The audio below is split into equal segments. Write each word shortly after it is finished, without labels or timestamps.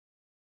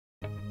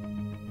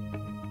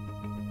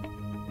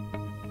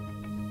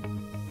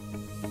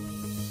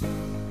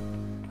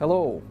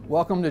Hello,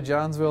 welcome to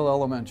Johnsville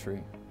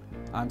Elementary.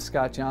 I'm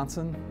Scott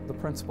Johnson, the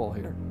principal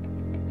here.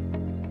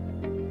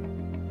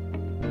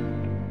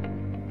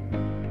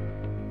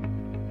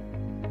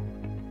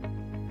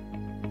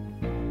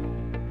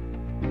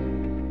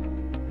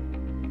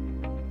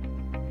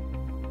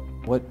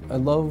 What I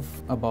love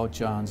about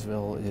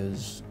Johnsville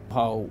is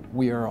how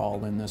we are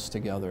all in this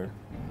together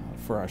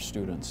for our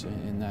students,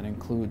 and that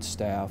includes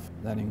staff,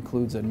 that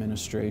includes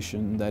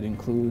administration, that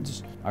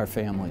includes our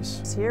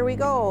families. So here we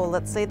go.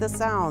 Let's say the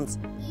sounds.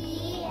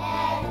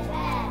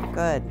 E-N-N.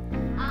 Good.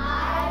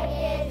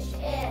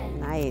 I-H-N.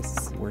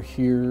 Nice. We're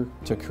here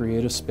to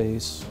create a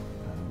space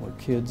where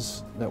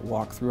kids that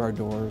walk through our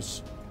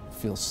doors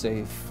feel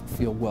safe,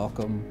 feel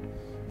welcome,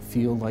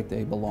 feel like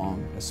they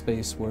belong. A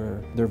space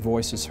where their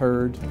voice is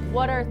heard.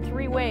 What are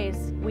 3 ways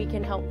we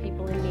can help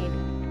people in need?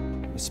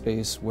 A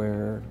space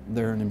where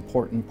they're an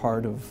important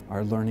part of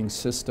our learning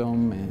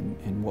system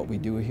and what we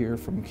do here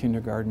from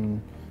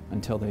kindergarten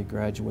until they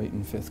graduate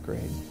in 5th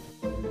grade.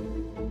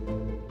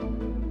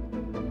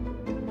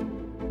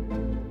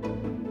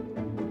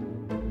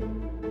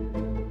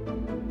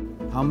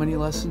 How many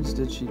lessons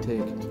did she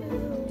take?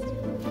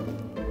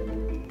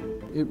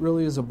 It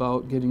really is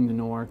about getting to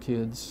know our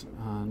kids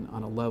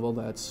on a level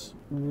that's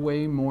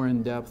way more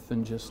in depth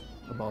than just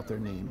about their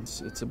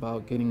names. It's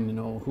about getting to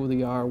know who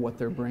they are, what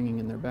they're bringing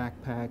in their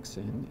backpacks,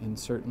 and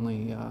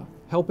certainly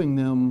helping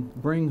them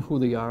bring who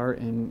they are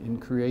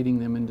and creating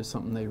them into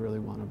something they really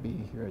want to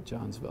be here at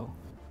Johnsville.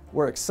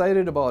 We're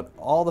excited about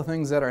all the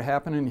things that are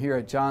happening here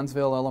at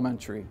Johnsville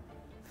Elementary.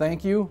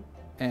 Thank you,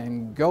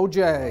 and go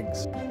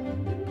Jags!